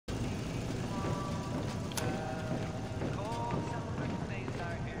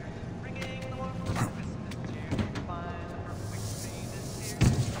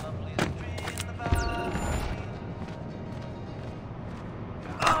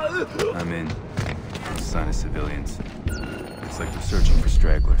I'm in. No sign of civilians. It's like they're searching for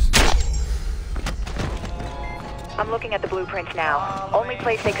stragglers. I'm looking at the blueprints now. Only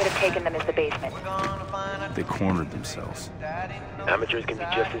place they could have taken them is the basement. They cornered themselves. Amateurs can be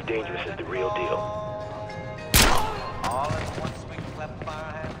just as dangerous as the real deal.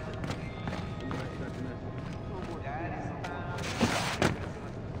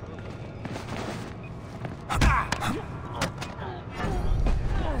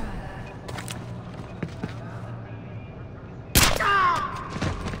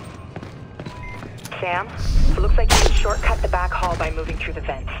 Sam, it looks like you can shortcut the back hall by moving through the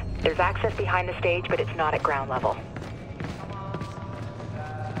vents. There's access behind the stage, but it's not at ground level.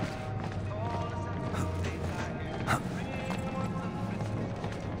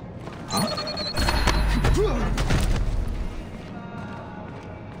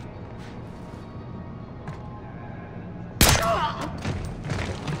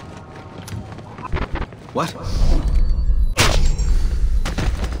 What?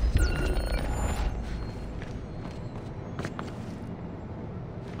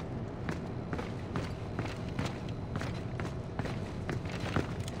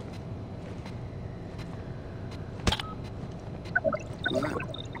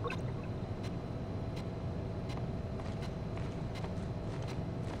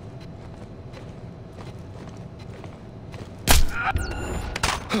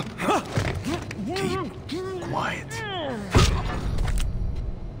 Keep quiet.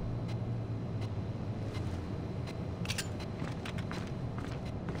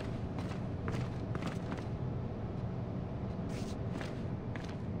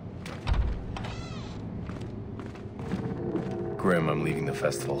 Grim, I'm leaving the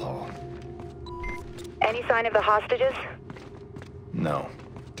festival hall. Any sign of the hostages? No,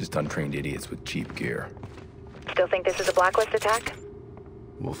 just untrained idiots with cheap gear. Still think this is a Blacklist attack?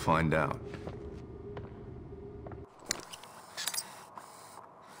 We'll find out.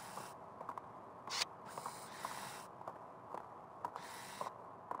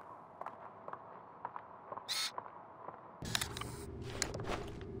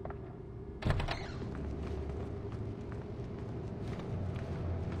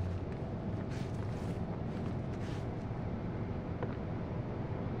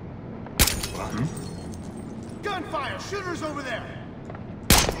 Gunfire! Shooters over there!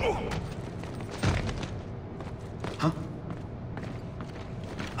 Huh?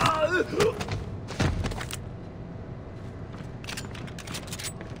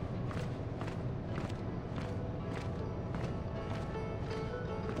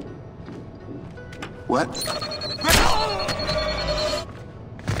 What?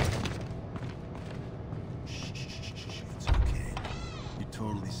 Shh, it's okay. You're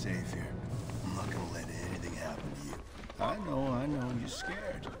totally safe here. I'm not gonna let anything happen to you. I know, you're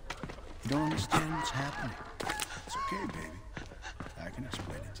scared. You don't understand what's happening. It's okay, baby. I can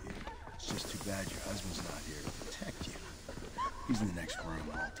explain it to you. It's just too bad your husband's not here to protect you. He's in the next room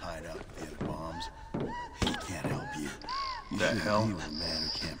all tied up with the other bombs. He can't help you. You The shouldn't hell? be with a man who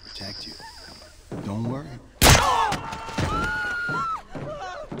can't protect you. Don't worry.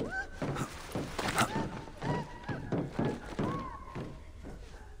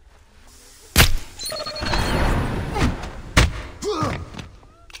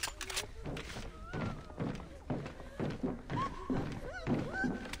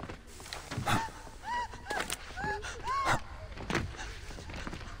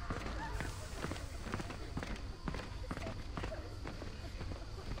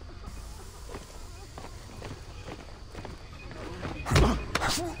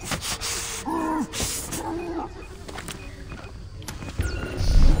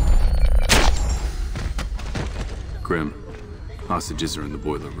 Grim, hostages are in the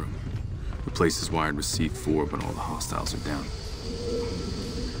boiler room. The place is wired with C4, but all the hostiles are down.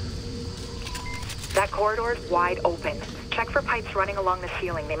 That corridor's wide open. Check for pipes running along the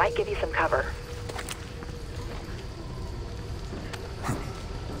ceiling. They might give you some cover.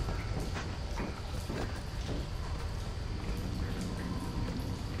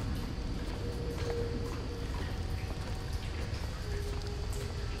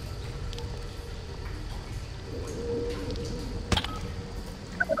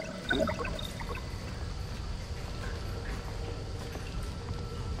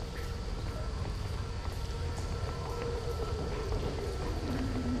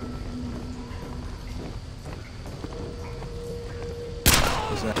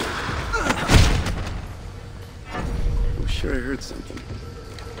 I'm sure I heard something.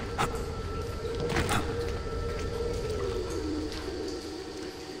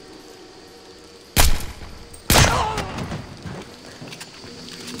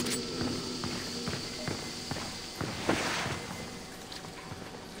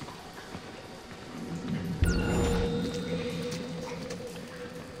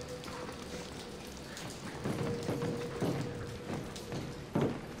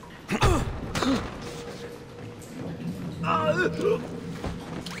 Where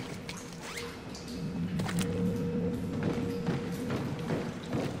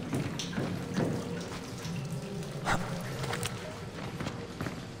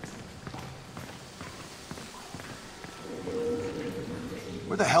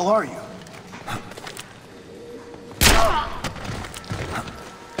the hell are you?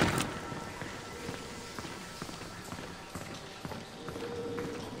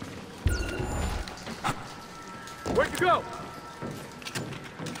 Where'd you go?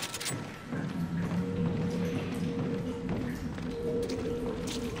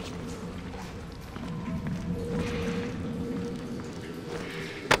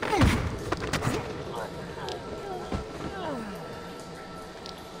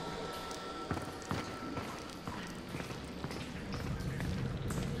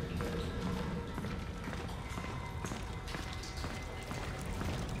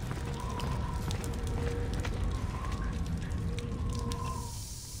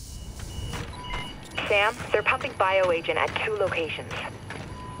 Sam, they're pumping bioagent at 2 locations.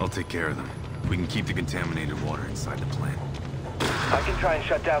 I'll take care of them. We can keep the contaminated water inside the plant. I can try and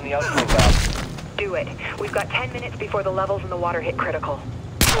shut down the outflow valve. Do it. We've got 10 minutes before the levels in the water hit critical.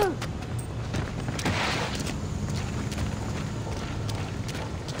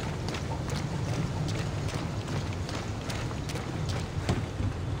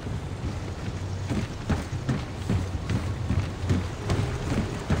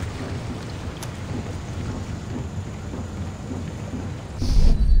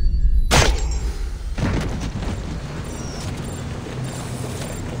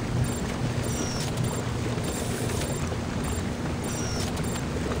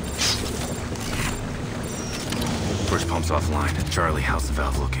 First pump's offline. Charlie, how's the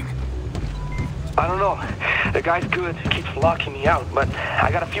valve looking? I don't know. The guy's good. Keeps locking me out, but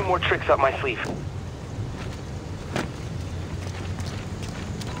I got a few more tricks up my sleeve.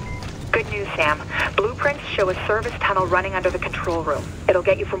 Good news, Sam. Blueprints show a service tunnel running under the control room. It'll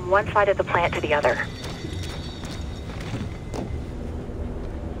get you from one side of the plant to the other.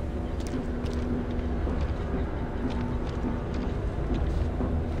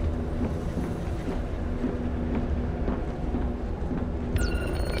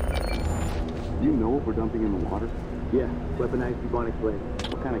 Do you know what we're dumping in the water? Yeah, weaponized bubonic blade.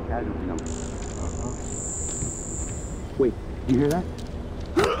 What kind of casualty number? Wait, you hear that?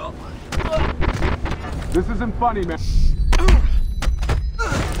 This isn't funny, man.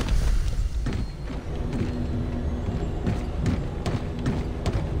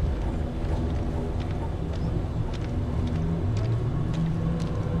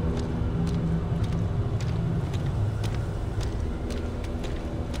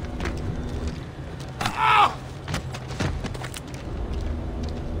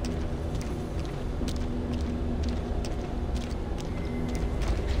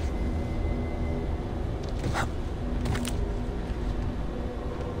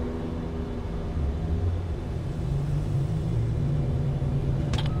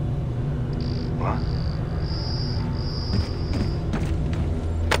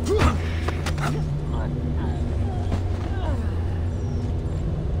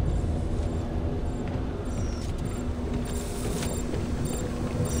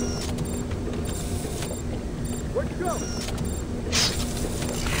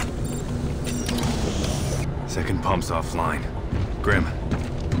 Second pump's offline. Grim.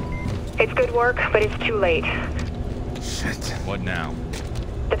 It's good work, but it's too late. Shit. What now?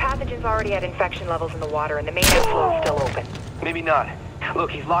 The pathogen's already at infection levels in the water, and the main outflow is still open. Maybe not.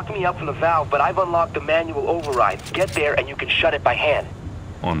 Look, he's locked me up from the valve, but I've unlocked the manual override. Get there and you can shut it by hand.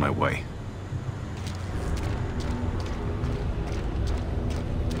 On my way.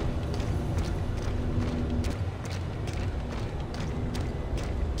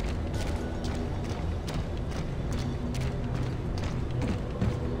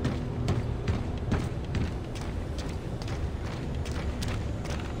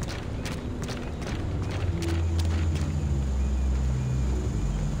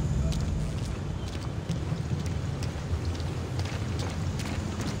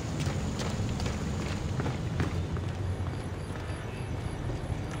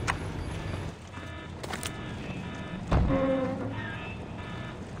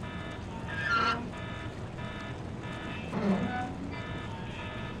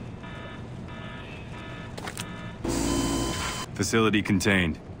 Facility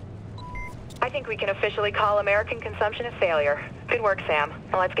contained. I think we can officially call American consumption a failure. Good work, Sam.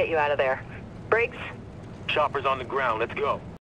 Now let's get you out of there. Briggs? Chopper's on the ground. Let's go.